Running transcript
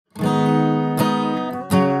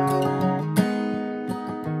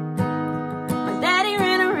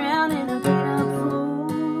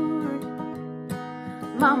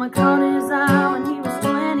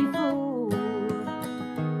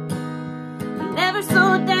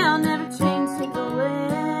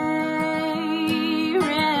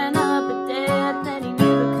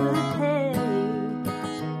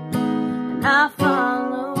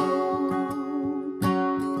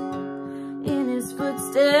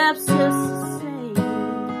steps just the same.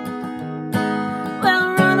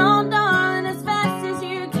 Well, run on, darling, as fast as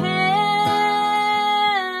you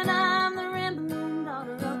can. I'm the rambling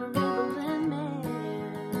daughter of a rambling man.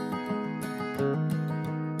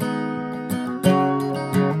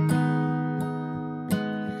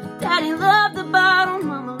 Daddy loved the bottle,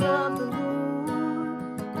 Mama loved the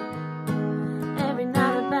Lord. Every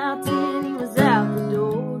night about 10 he was out the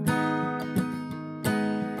door.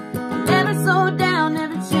 Never slowed down,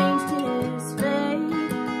 never changed his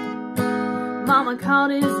faith. Mama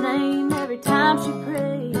called his name every time she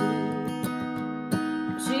prayed.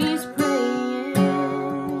 She's praying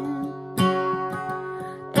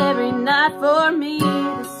every night for me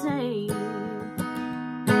the same.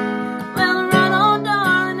 Well, run on,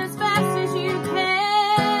 darling, as fast as you can.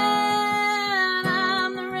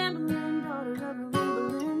 I'm the rambling daughter of a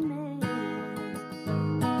rambling man.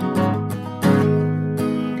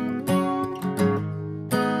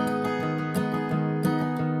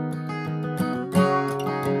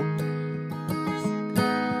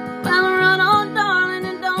 Well, run on, darling,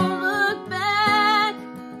 and don't look back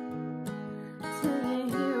till you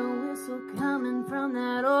hear a whistle coming from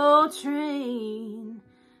that old train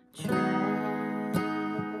track.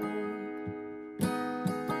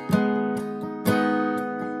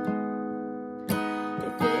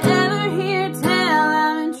 If you ever hear tell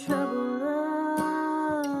I'm in trouble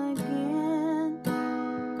again,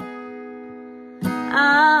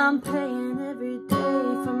 I'm paying every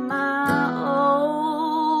day for my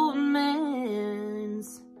old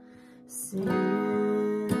man's sin.